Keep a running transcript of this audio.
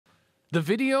The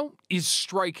video is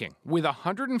striking. With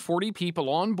 140 people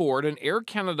on board, an Air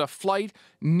Canada flight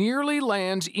nearly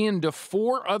lands into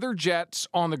 4 other jets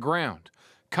on the ground,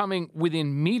 coming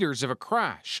within meters of a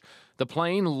crash. The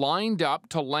plane lined up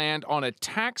to land on a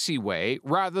taxiway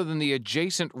rather than the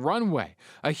adjacent runway.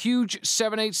 A huge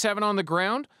 787 on the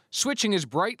ground, switching his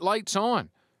bright lights on,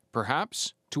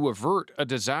 perhaps to avert a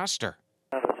disaster.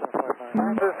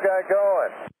 Where's this guy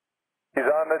going? He's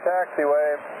on the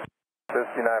taxiway. This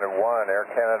United 1, Air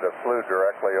Canada flew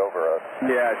directly over us.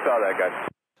 Yeah, I saw that guy.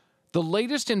 The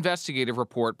latest investigative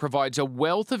report provides a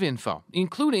wealth of info,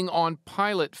 including on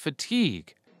pilot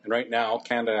fatigue. And right now,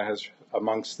 Canada has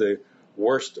amongst the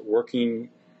worst working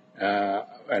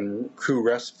and crew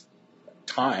rest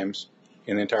times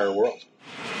in the entire world.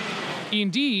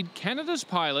 Indeed, Canada's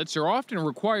pilots are often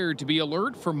required to be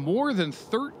alert for more than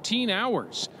 13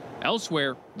 hours.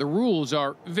 Elsewhere, the rules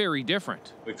are very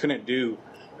different. We couldn't do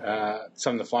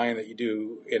some of the flying that you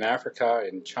do in Africa,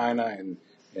 in China,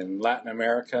 in Latin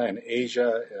America, in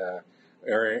Asia,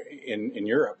 or in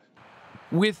Europe.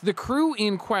 With the crew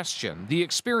in question, the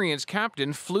experienced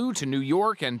captain flew to New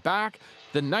York and back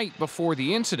the night before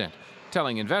the incident,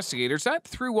 telling investigators that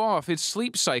threw off his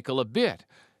sleep cycle a bit.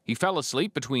 He fell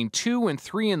asleep between 2 and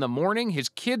 3 in the morning. His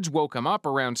kids woke him up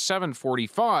around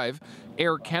 7:45.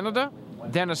 Air Canada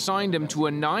then assigned him to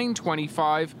a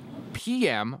 9:25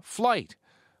 p.m. flight.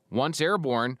 Once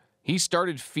airborne, he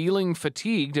started feeling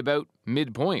fatigued about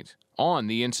midpoint on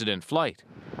the incident flight.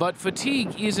 But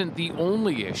fatigue isn't the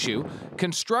only issue.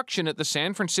 Construction at the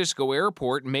San Francisco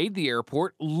airport made the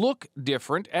airport look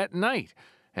different at night,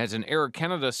 as an Air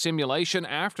Canada simulation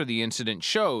after the incident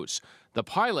shows. The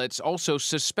pilots also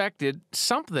suspected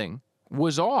something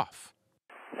was off.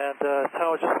 And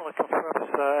Tower, just want to confirm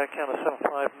this Air Canada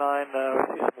 759.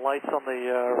 We see some lights on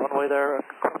the runway there.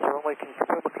 Across the runway, can you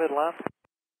confirm the clear to land?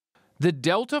 The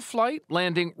Delta flight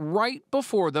landing right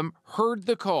before them heard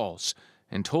the calls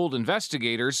and told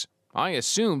investigators, "I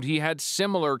assumed he had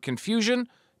similar confusion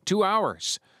to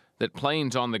ours, that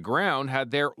planes on the ground had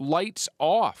their lights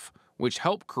off, which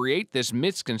helped create this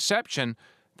misconception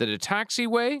that a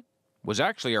taxiway was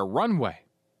actually a runway."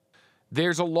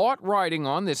 There's a lot riding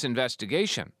on this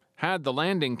investigation. Had the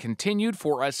landing continued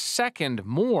for a second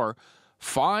more,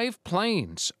 5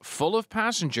 planes full of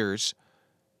passengers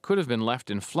could have been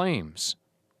left in flames.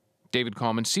 David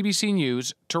Common, CBC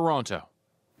News, Toronto.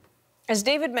 As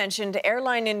David mentioned,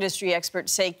 airline industry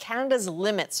experts say Canada's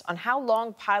limits on how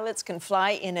long pilots can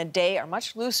fly in a day are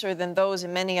much looser than those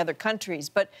in many other countries.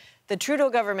 But the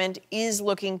Trudeau government is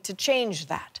looking to change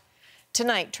that.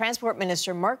 Tonight, Transport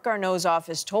Minister Marc Garneau's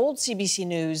office told CBC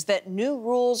News that new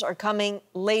rules are coming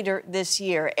later this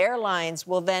year. Airlines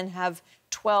will then have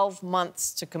 12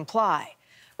 months to comply.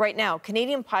 Right now,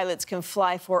 Canadian pilots can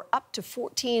fly for up to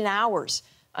 14 hours.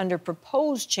 Under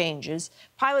proposed changes,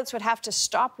 pilots would have to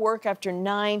stop work after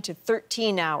 9 to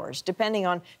 13 hours, depending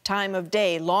on time of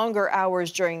day, longer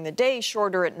hours during the day,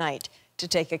 shorter at night, to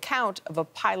take account of a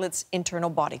pilot's internal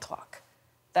body clock.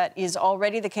 That is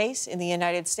already the case in the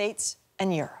United States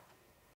and Europe.